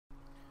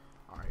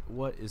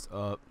What is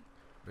up?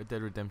 Red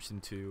Dead Redemption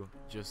 2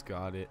 just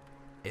got it.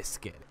 Let's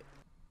get it.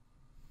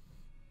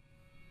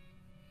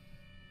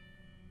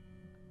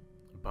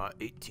 By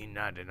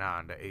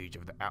 1899, the age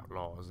of the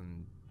outlaws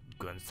and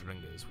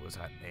gunslingers was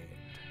at an end.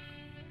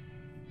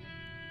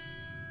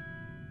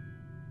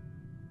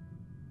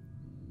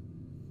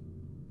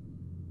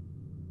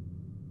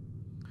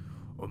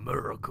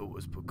 America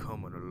was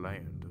becoming a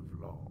land of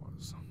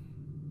laws.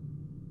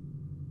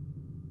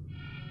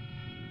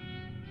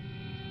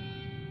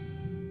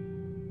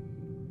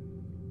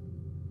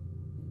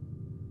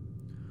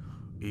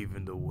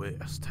 Even the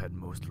West had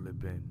mostly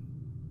been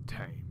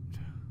tamed.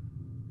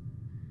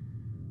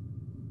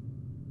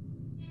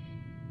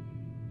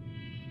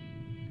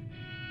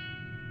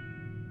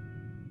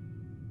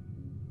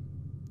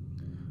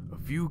 A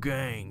few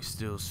gangs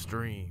still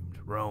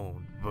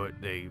roamed, but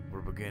they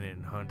were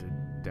beginning hunted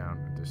down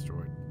and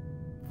destroyed.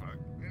 Fuck.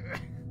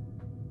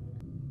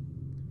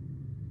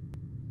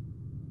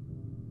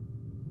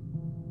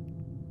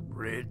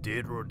 Red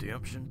Dead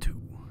Redemption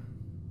 2.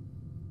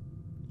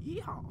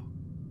 Yeehaw.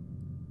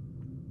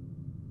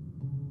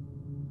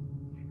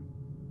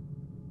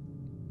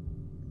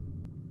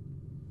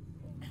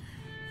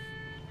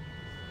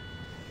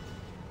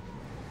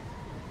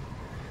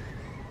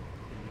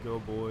 Go,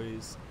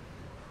 boys.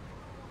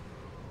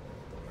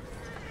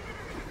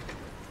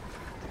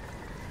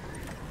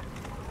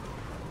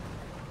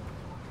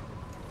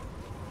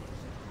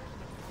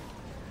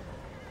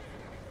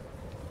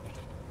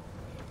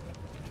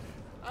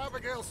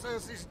 Abigail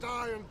says he's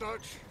dying,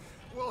 Dutch.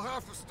 We'll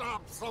have to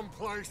stop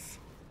someplace.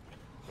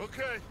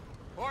 Okay.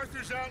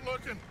 Arthur's out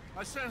looking.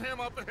 I sent him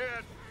up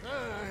ahead.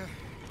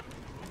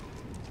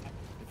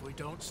 If we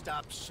don't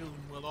stop soon,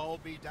 we'll all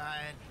be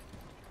dying.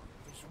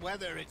 This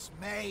weather, it's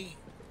May.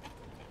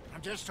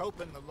 I'm just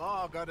hoping the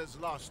law got as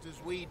lost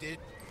as we did.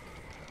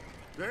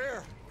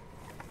 There!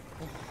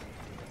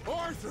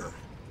 Arthur!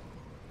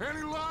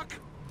 Any luck?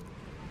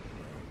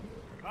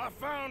 I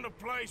found a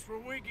place where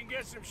we can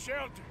get some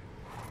shelter.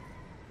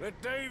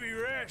 Let Davy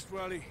rest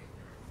while he...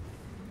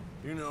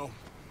 You know.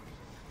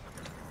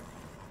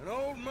 An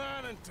old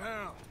mining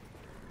town.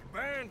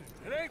 Abandoned.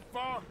 It ain't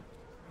far.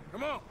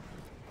 Come on.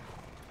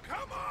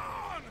 Come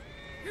on!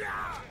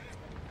 Yeah!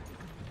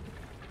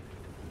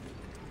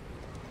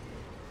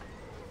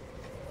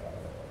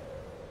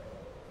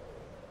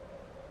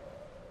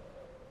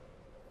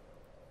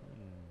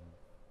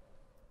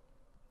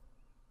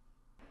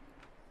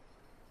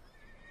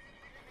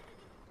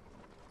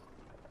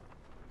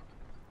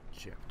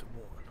 Chapter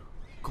 1.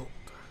 Gold.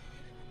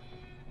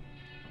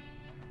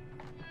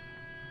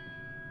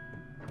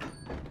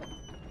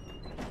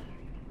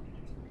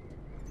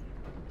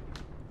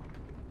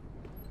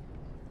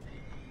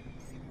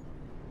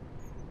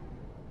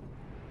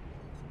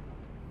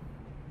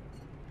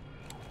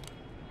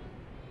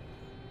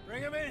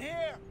 Bring him in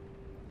here!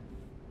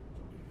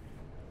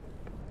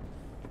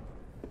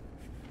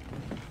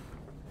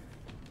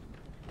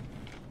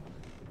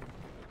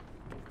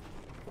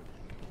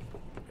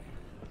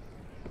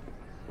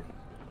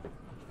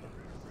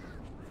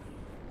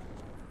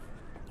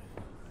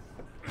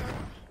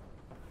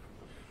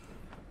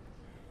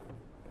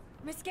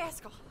 Miss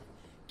Gaskell,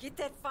 get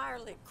that fire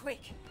lit, quick.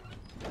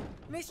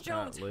 Miss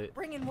Jones,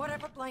 bring in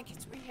whatever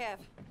blankets we have.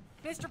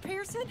 Mr.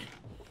 Pearson,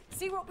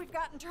 see what we've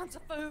got in terms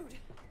of food.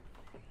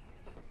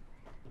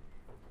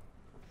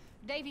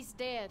 Davy's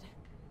dead.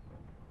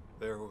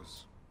 There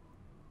was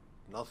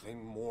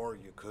nothing more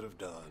you could have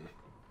done.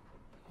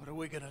 What are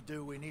we gonna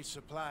do? We need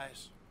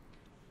supplies.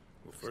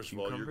 Well, first of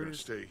all, you're gonna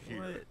stay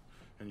here,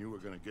 and you were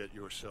gonna get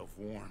yourself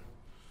warm.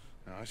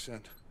 Now, I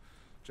sent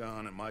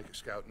John and Micah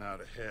scouting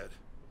out ahead.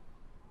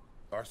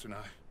 Arthur and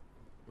I,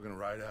 we're gonna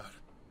ride out,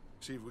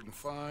 see if we can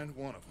find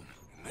one of them.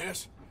 And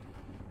this,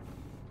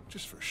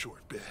 just for a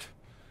short bit.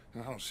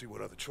 And I don't see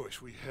what other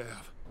choice we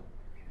have.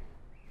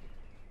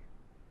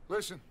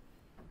 Listen.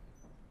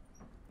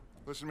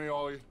 Listen to me,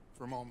 all of you,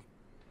 for a moment.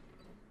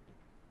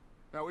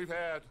 Now, we've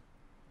had,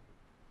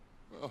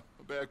 well,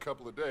 a bad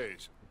couple of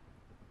days.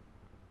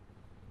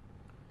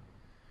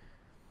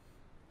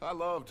 I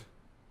loved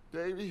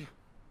Davy,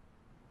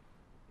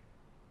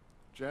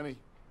 Jenny,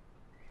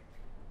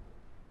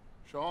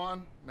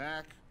 Sean,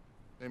 Mac.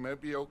 They may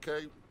be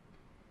okay.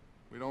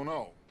 We don't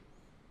know.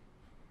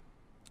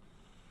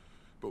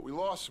 But we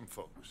lost some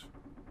folks.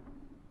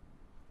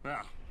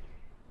 Now,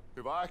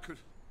 if I could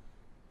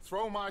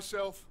throw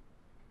myself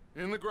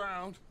in the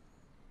ground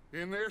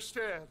in their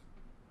stead,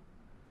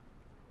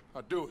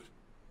 I'd do it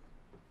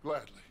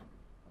gladly.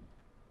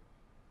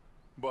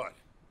 But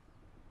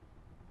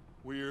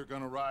we are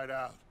gonna ride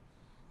out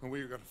and we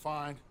are gonna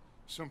find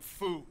some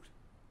food.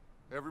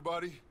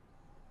 Everybody,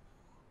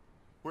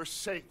 we're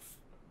safe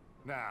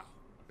now.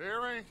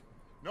 There ain't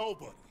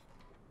nobody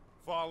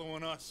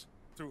following us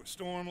through a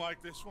storm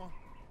like this one.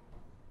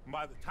 And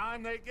by the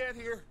time they get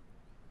here,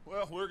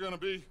 well, we're gonna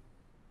be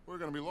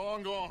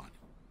long gone.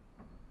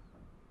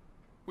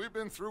 We've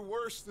been through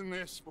worse than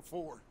this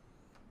before.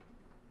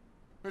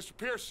 Mr.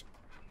 Pearson,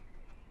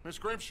 Miss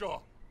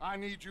Grimshaw, I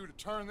need you to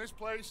turn this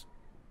place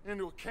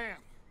into a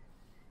camp.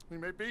 We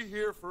may be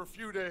here for a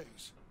few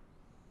days.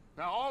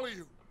 Now, all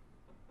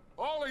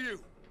of you,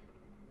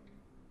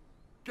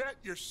 get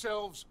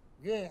yourselves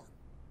warm.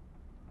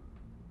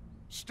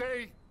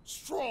 Stay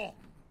strong.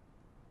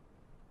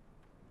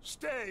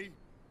 Stay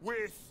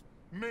with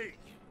me.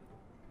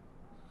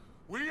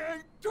 We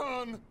ain't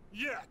done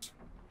yet.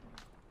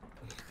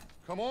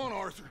 Come on,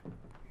 Arthur.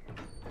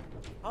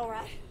 All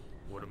right.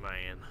 What a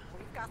man.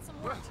 We've got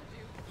some work to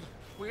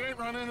do. We ain't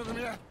run into them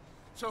yet,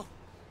 so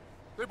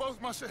they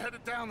both must have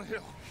headed down the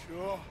hill.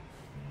 Sure.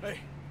 Hey,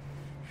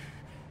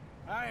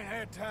 I ain't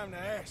had time to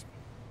ask.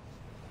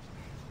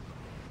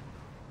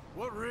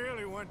 What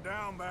really went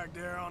down back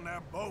there on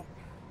that boat?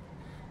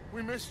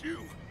 We missed you.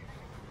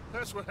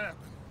 That's what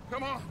happened.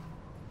 Come on.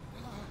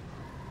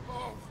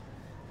 Oh.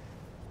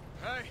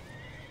 Hey,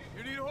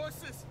 you need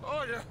horses?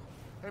 Oh, yeah.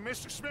 Hey,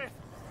 Mr. Smith,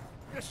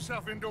 get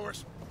yourself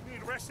indoors. You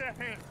need to rest that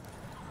hand.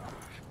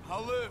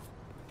 I'll live.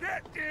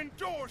 Get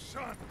indoors,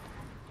 son.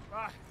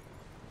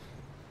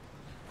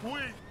 We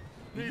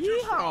need your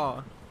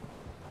strength.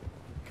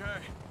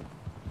 Okay.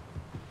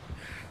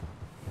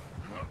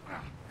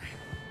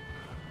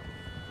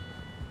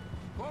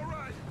 All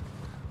right,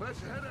 let's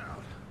head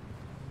out.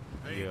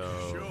 Ain't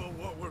Yo. sure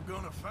what we're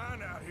gonna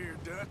find out here,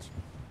 Dutch.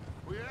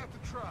 We have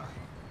to try.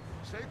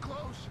 Stay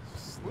close.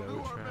 We'll do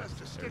our best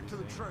to stick to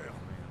the trail.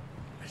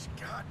 This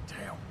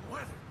goddamn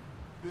weather.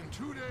 Been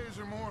 2 days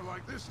or more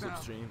like this now.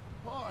 Slipstream.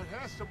 Oh, it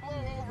has to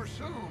blow over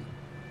soon.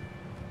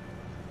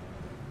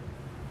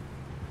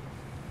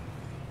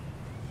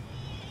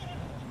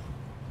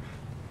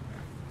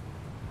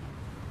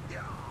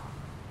 Yeah.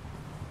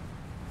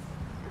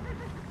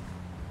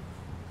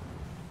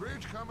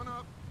 Bridge coming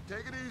up.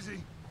 Take it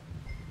easy.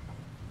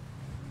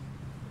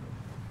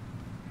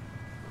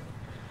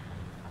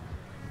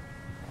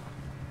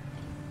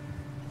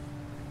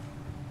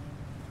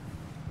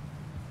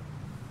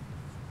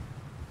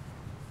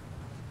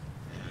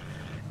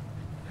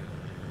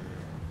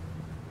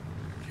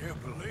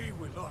 Can't believe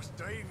we lost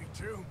Davy,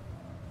 too.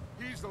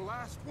 He's the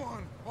last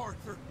one,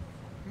 Arthur.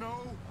 No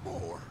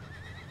more.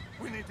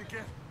 We need to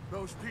get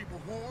those people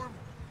warm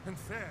and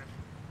fed.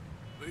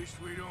 At least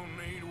we don't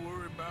need to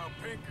worry about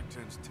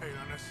Pinkertons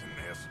tailing us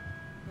in this.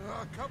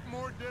 A couple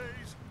more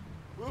days,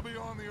 we'll be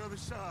on the other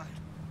side.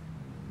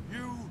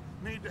 You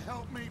need to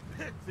help me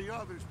pick the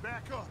others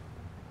back up.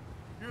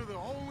 You're the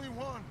only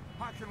one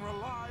I can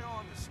rely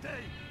on to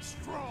stay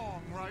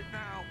strong right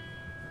now.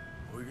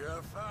 We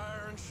got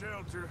fire and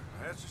shelter.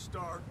 That's a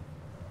start.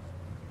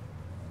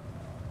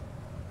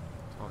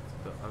 Talk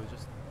to the. I was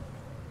just.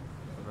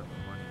 What about the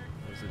money?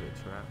 Was it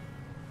a trap?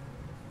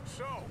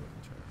 So,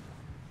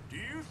 do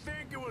you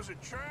think it was a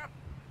trap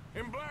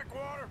in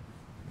Blackwater?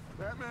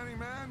 That many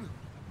men?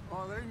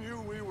 Oh, they knew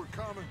we were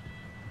coming.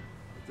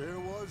 But there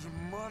was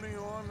money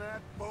on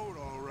that boat,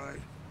 all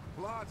right.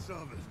 Lots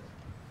of it.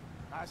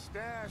 I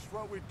stashed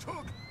what we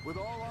took with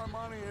all our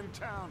money in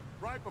town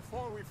right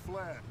before we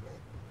fled.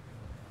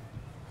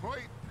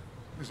 Wait,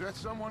 is that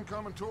someone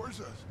coming towards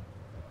us?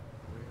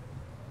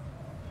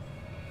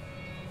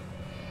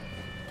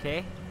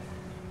 Okay.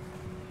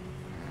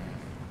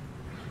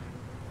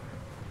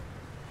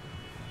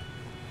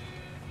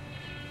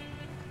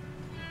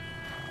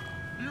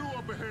 You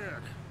up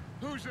ahead.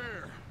 Who's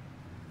there?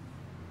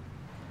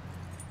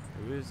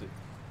 Who is it?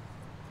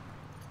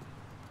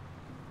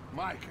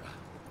 Micah.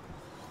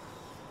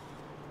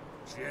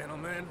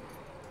 Gentlemen,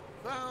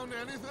 Found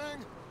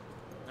anything?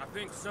 I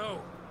think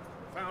so.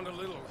 Found a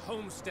little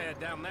homestead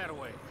down that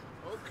way.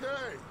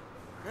 Okay.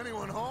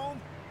 Anyone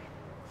home?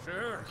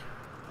 Sure.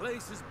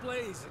 Place is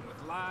blazing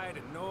with light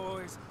and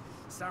noise.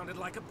 Sounded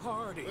like a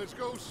party. Let's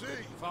go see.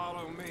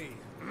 Follow me.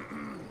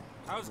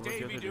 How's What's the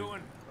Davy other dude?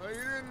 doing? He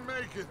didn't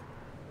make it.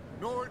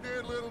 Nor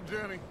did little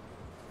Jenny.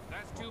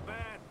 That's too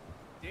bad.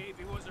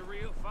 Davy was a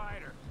real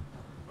fighter.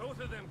 Both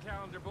of them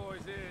calendar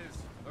boys is,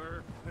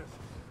 or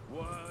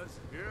was.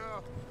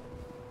 Yeah,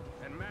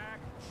 And Mac,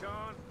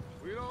 Sean,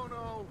 we don't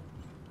know.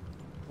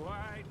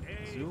 quite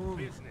a Zoom.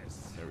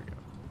 business. There we go.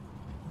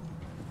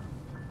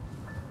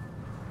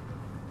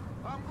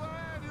 I'm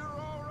glad you're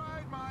all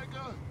right,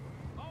 Micah.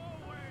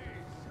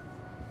 Always.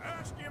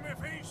 Ask him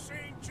if he's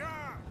seen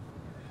John.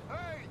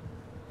 Hey,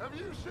 have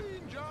you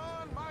seen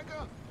John,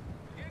 Micah?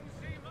 Didn't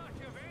see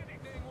much of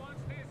anything once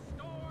this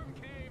storm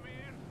came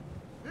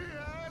in. He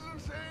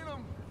hasn't seen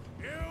him.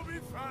 He'll be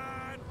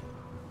fine.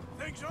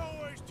 Things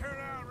always turn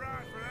out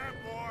right for that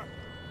boy.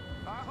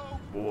 I hope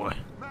Boy.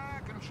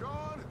 Mac and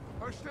Sean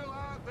are still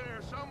out there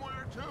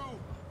somewhere, too.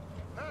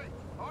 Hey,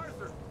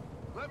 Arthur,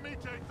 let me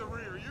take the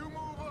rear. You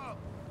move up.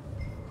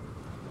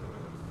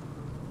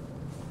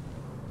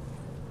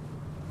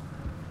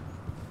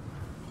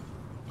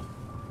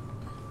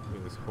 Look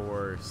at this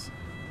horse.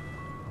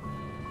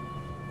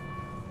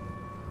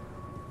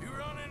 You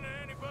run into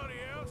anybody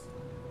else?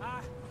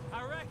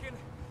 I reckon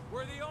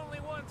we're the only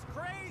ones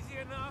crazy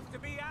enough to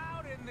be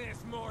out in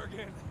this,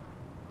 Morgan.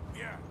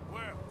 Yeah,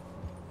 well,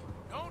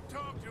 don't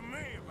talk to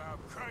me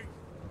about crazy.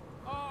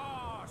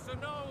 Oh, so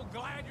no,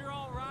 glad you're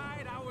all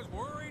right. I was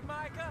worried,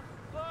 Micah.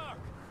 Look,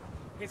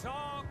 it's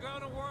all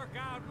gonna work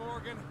out,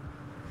 Morgan.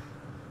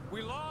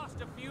 We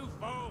lost a few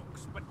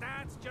folks, but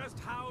that's just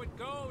how it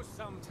goes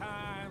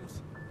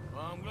sometimes.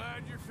 Well, I'm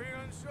glad you're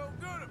feeling so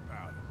good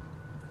about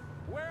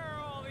it. Where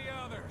are all the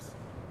others?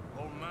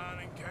 Old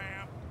mining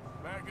camp,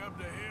 back up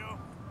the hill.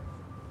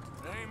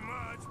 Ain't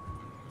much,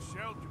 but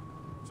shelter.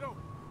 So,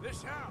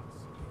 this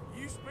house,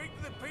 you speak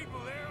to the people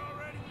there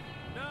already?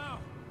 No.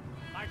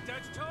 Like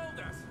Dutch told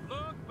us,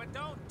 look, but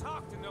don't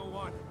talk to no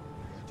one.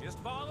 Just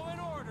following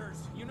orders,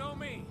 you know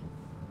me.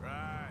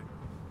 Right.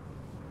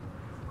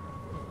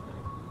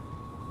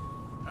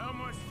 How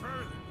much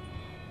further?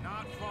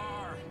 Not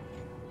far.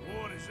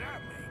 What does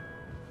that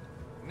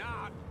mean?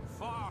 Not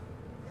far.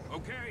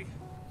 Okay,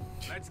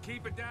 let's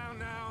keep it down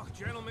now,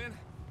 gentlemen.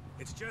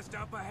 It's just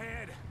up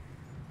ahead.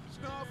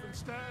 Snuff and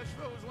stash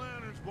those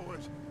lanterns,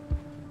 boys.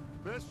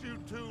 Best you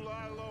two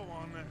lie low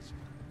on this.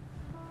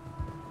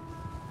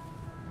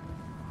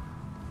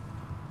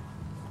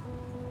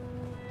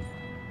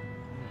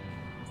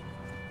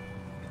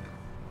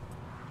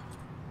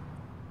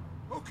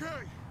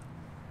 Okay,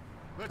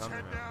 let's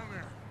head down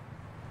there.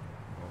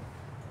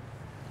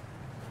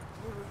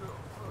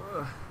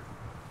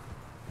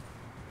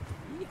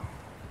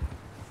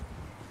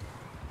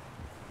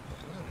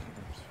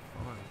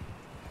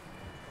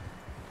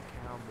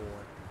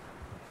 Cowboy.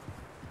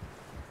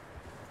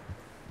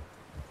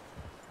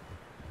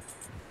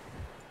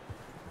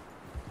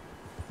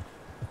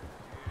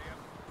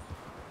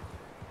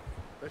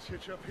 Let's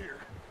hitch up here.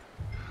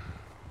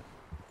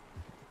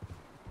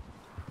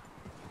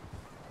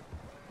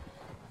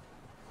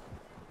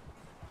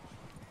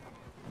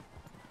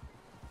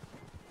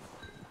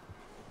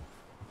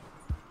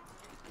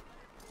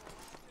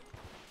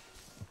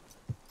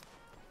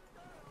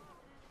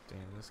 Damn,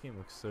 this game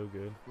looks so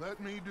good. Let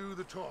me do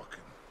the talking.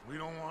 We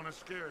don't want to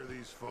scare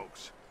these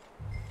folks.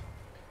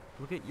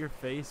 Look at your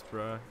face,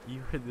 bruh.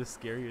 You are the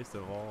scariest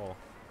of all.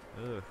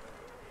 Ugh.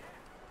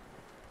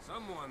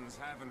 Someone's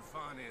having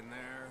fun in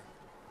there.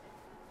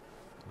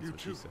 That's You what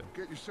two, she said.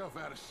 get yourself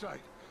out of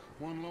sight.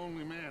 One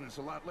lonely man is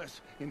a lot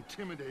less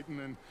intimidating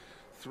than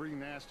three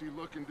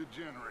nasty-looking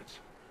degenerates.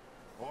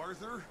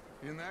 Arthur,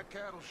 in that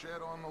cattle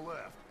shed on the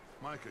left.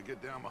 Micah,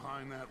 get down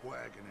behind that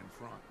wagon in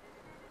front.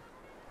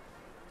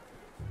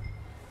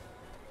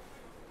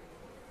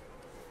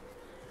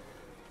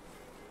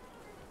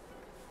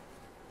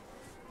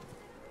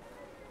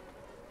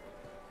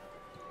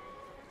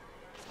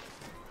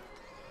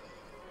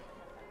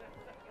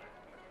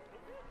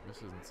 This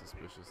isn't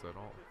suspicious at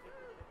all.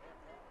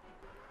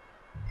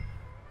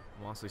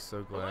 I'm honestly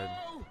so glad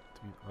Hello?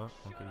 to be. Oh,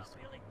 okay, he's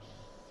still.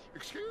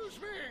 Excuse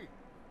me!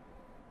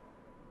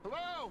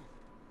 Hello?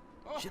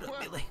 Oh, Shut up,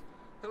 well, Billy.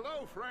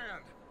 Hello,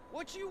 friend.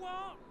 What you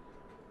want?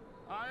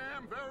 I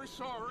am very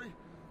sorry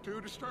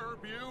to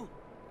disturb you.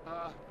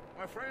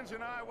 My friends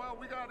and I, well,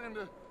 we got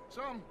into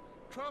some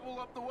trouble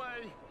up the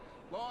way,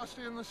 lost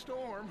in the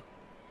storm.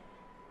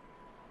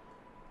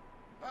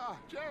 Ah,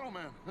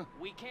 gentlemen.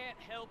 We can't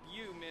help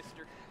you,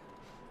 mister.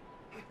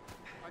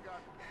 I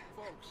got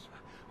folks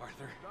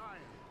Arthur.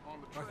 dying on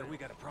the trail. Arthur, we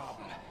got a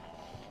problem.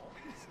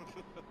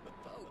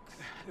 Folks.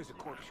 There's a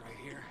corpse right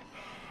here.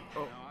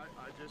 Oh. Now,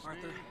 I just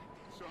Arthur, need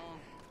some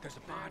there's a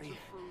body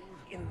food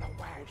in the or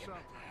wagon.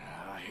 something.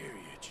 I hear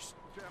you. Just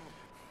Gentlemen,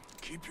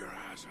 keep your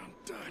eyes on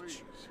Dutch.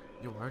 please.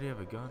 Yo, I already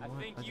have a gun. I What?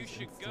 think you just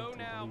should go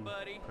now, instinctively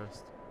buddy.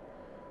 Pressed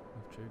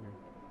left trigger.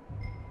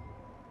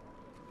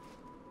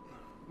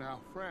 Now,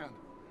 friend,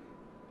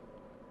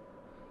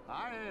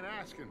 I ain't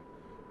asking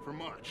for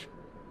much.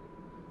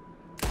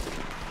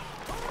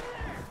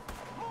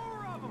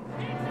 More of them!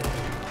 Bang.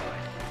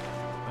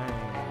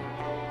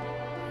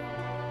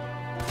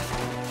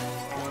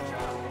 Watch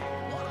out!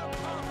 One up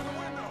top in the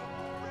window!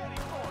 Ready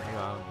for it! Hang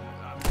on.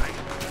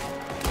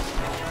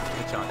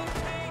 Good shot.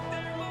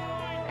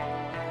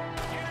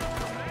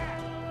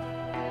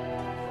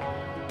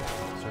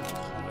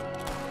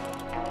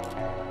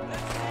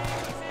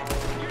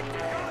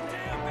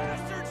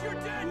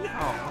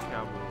 Oh,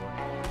 cowboy.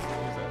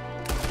 Who's that?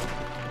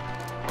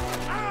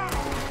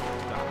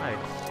 Die.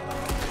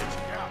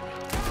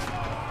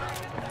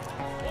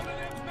 One of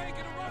them's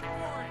making a run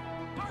for it!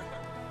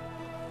 Arthur!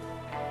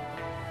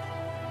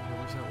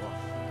 Where's that walk?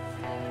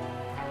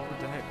 What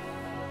the heck?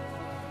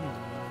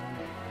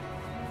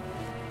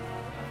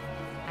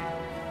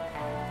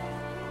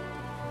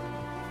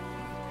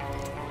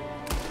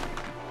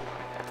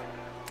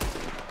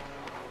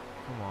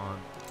 Come on.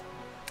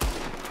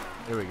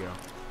 There we go.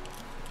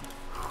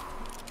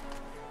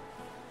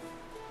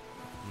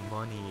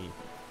 Money.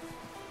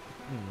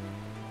 Dude,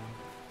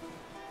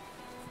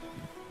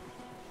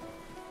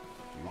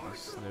 this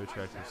snow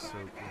tractor's so cool.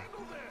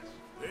 Handle this!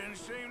 Didn't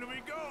seem to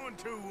be going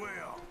too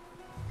well.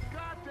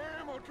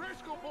 Goddamn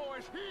O'Driscoll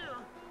boys here!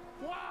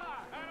 Why?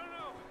 I don't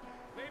know.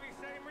 Maybe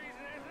same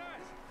reason as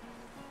us.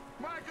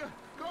 Micah,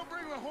 go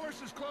bring the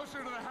horses closer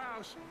to the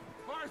house.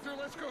 Arthur,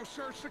 let's go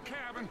search the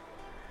cabin.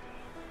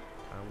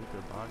 With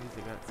their bodies,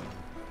 they got some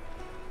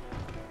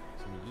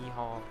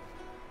yeehaw.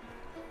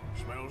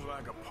 Smells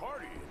like a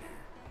party in here.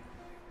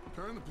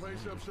 Turn the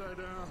place upside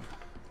down.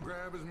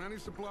 Grab as many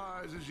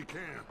supplies as you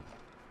can.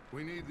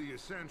 We need the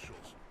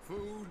essentials.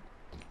 Food,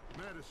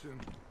 medicine,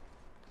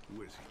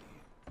 whiskey.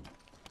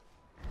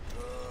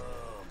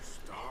 I'm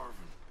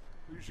starving.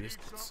 You should eat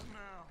Biscuits. something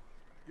now.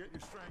 Get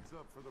your strength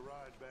up for the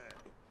ride back.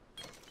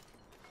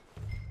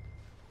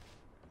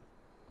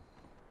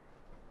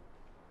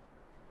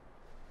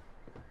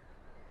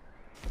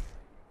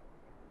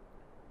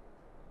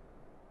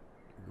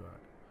 We got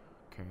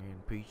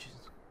canned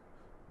peaches,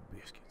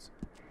 biscuits.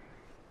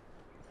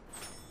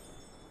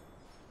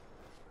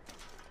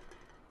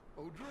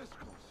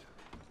 O'Driscoll's.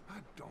 I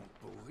don't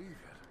believe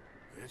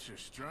it. It's a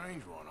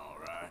strange one, all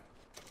right.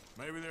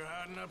 Maybe they're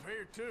hiding up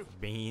here, too.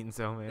 Beans,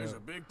 oh man. There's a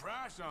big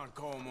price on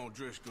Colm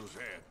O'Driscoll's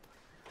head.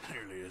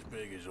 Nearly as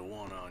big as the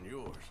one on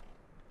yours.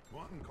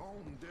 Wanting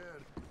Colm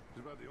dead is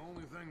about the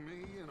only thing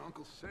me and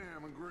Uncle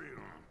Sam agree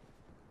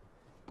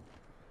on.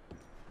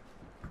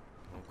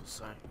 Uncle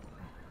Sam.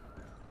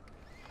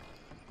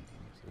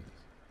 What's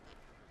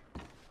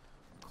this?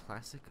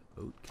 Classic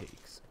oat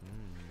cakes.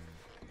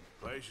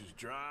 Place is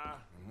dry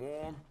and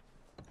warm.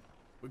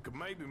 We could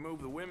maybe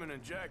move the women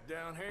and Jack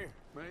down here.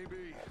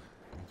 Maybe.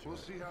 We'll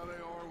see how they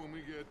are when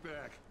we get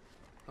back.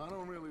 I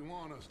don't really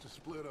want us to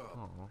split up.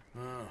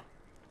 Aw.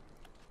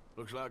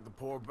 Looks like the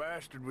poor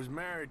bastard was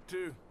married,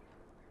 too.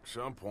 At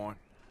some point.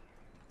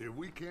 If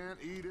we can't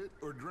eat it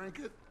or drink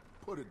it,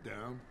 put it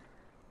down.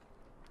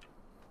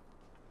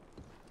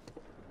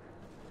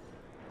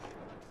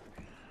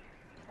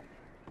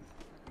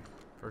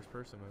 First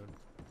person mode.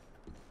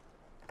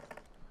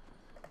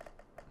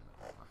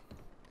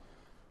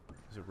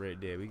 It's a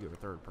Red Dead. We go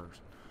third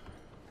person.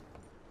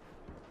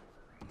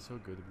 It's so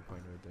good to be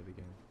playing Red Dead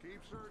again.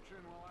 Keep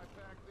searching while I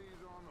pack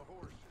these on the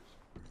horses.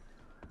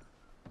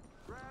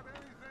 Grab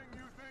anything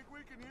you think we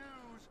can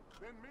use,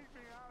 then meet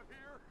me out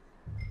here.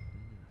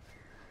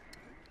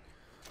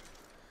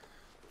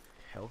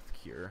 Health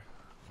cure.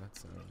 That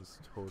sounds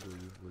totally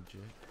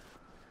legit.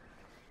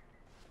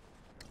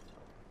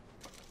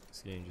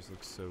 This game just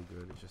looks so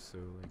good. It's just so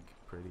like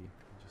pretty.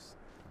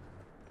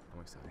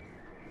 I'm excited.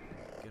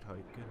 Good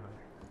height. Good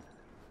height.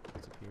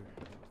 What's up here?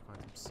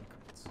 Find some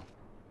secrets.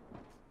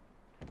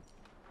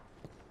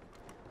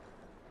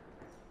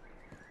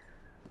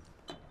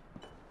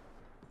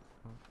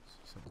 Oh,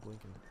 see something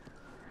blinking.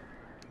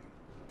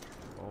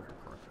 Revolver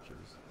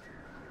cartridges.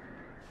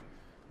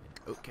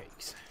 And oat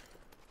cakes.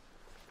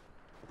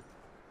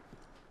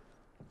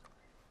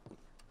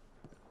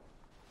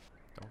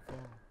 Don't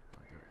fall.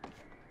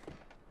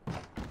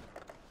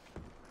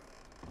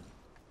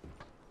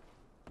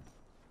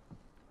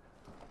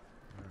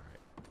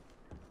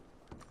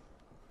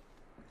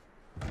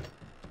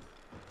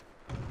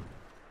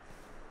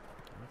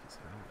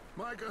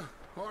 Micah,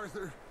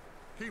 Arthur,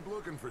 keep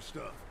looking for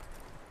stuff.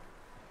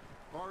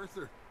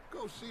 Arthur,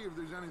 go see if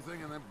there's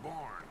anything in that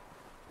barn.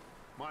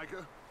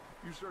 Micah,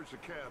 you search the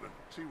cabin,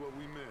 see what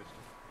we missed.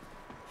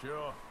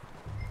 Sure.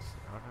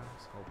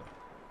 Outhouse? Hold up.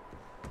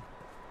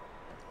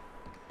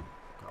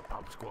 Got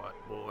pop squat,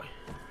 boy.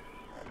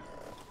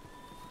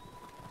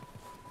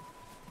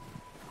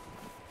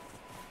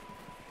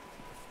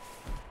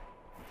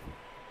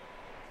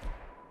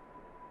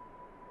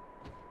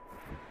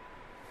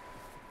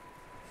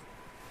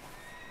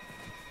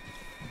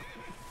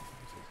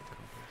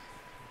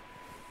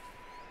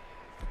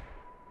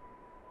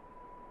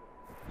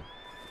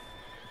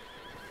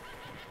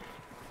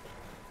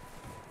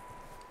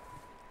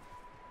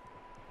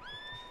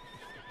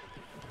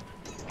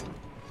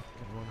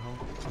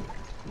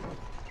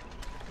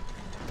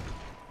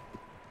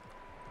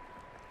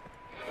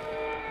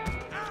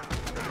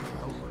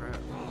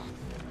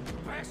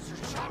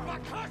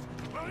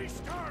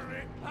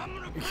 I'm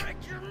gonna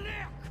break your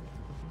neck!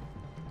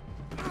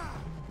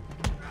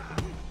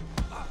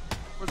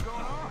 What's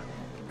going on?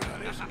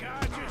 This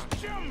guy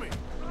just jumped me!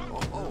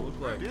 Oh,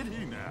 did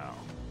he now?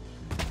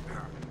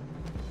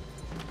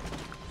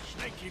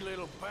 Sneaky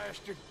little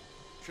bastard.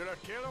 Should I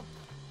kill him?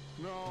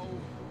 No.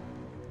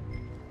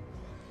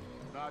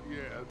 Not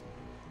yet.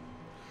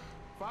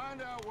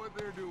 Find out what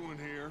they're doing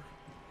here,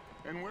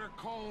 and where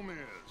Colm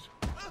is.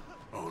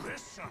 Oh,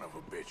 this son of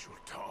a bitch will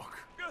talk.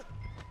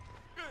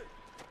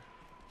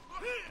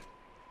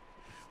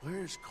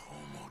 Where's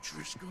Colm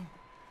O'Driscoll?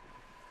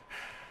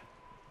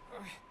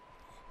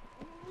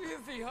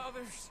 With the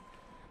others.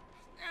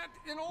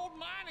 At an old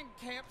mining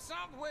camp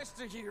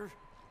southwest of here.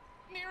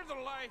 Near the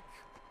lake.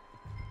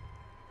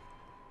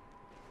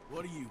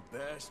 What are you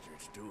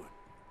bastards doing?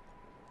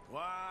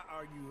 Why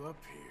are you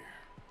up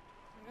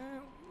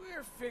here?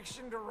 We're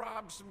fixing to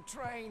rob some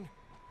train.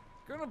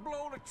 Gonna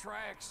blow the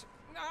tracks.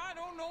 I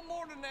don't know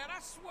more than that,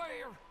 I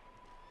swear.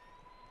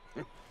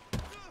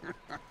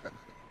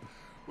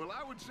 Well,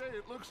 I would say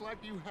it looks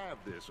like you have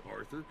this,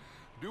 Arthur.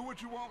 Do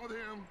what you want with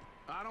him.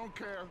 I don't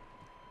care.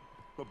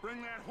 But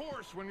bring that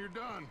horse when you're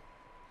done.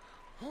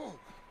 Oh.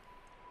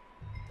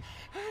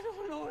 I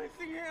don't know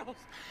anything else.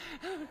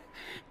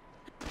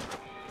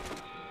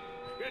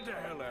 Get the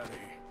hell out of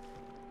here.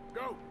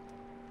 Go!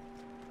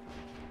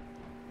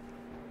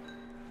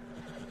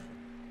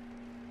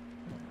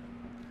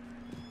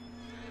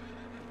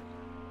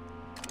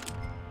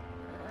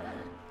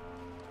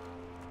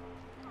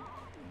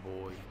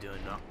 Boy, you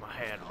done knocked my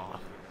hat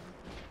off.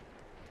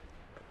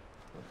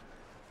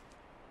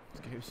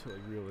 games are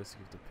like realistic.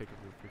 You have to pick up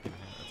your freaking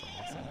hat.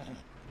 That's awesome.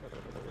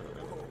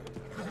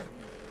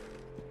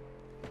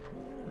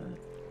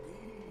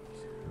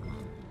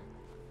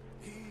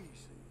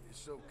 Easy.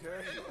 It's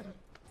okay.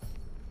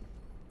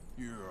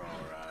 You're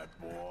all right,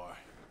 boy.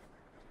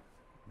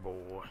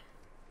 Boy.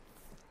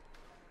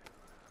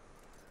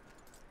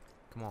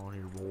 Come on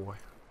here, boy.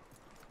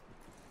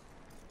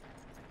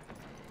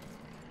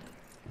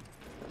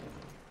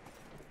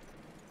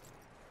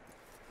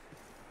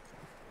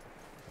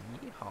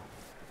 Yeehaw.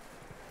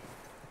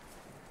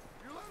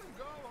 You let him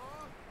go,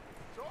 huh?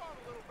 So all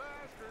the little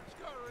bastard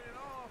scurrying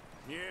off.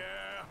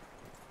 Yeah.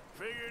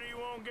 Figured he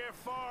won't get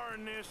far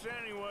in this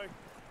anyway.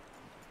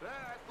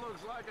 That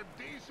looks like a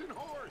decent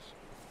horse.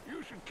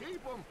 You should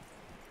keep him.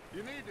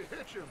 You need to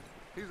hitch him.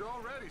 He's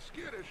already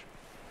skittish.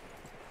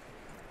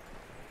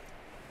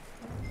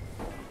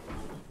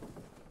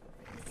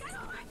 Get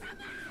away from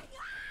me!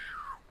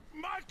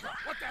 Micah,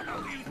 what the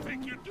hell do you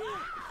think you're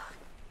doing?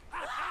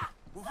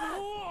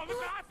 Whoa, look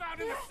what I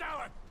found in the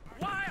cellar!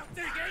 Wild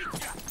thing, ain't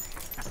ya?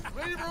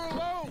 Leave her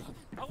alone!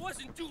 I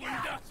wasn't doing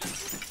nothing.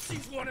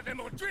 She's one of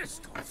them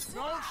O'Driscolls.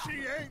 No,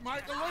 she ain't,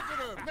 Micah. Look at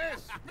her.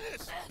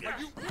 Miss, are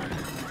you...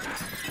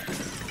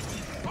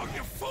 Oh,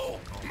 you fool!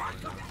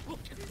 Micah!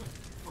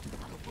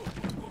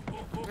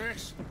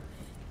 Miss,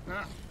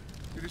 now,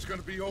 it is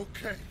gonna be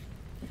okay.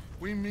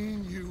 We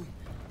mean you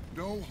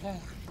no harm.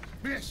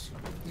 Miss,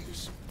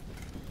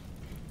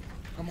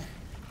 come on.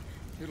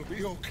 It'll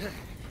be okay.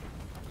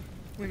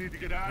 We need to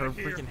get out of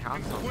here. Her freaking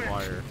house is on quick.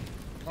 fire.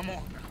 Come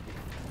on now.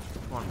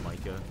 Come on,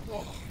 Micah.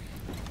 Oh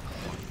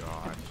my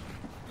gosh.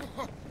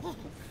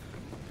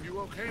 You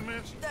okay,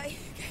 miss? They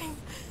came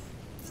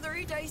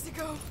 3 days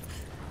ago.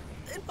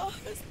 And my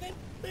husband,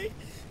 they...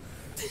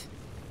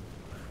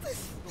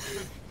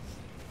 Okay.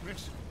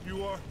 Miss,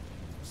 you are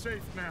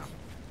safe now.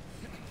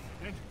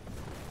 And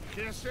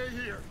you can't stay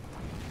here.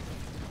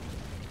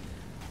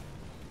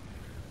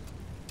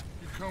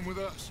 You come with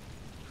us.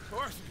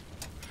 Arthur.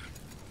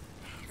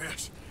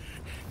 Miss,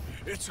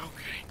 it's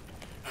okay.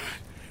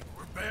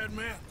 We're bad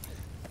men.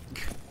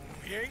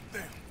 We ain't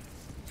them.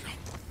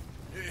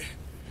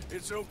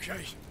 It's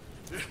okay.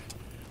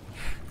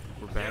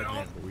 We're bad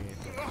men, but we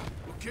ain't them.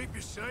 We'll keep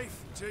you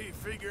safe until you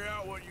figure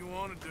out what you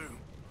want to do.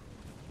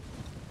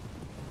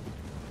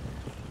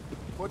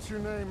 What's your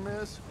name,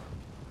 miss?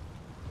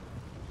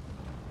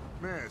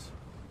 Miss?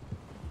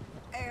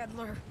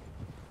 Adler.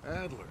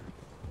 Adler.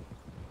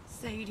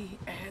 Sadie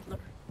Adler.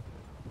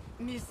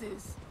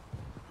 Mrs.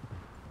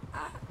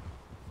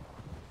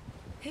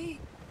 He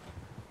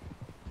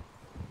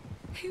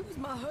was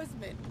my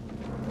husband.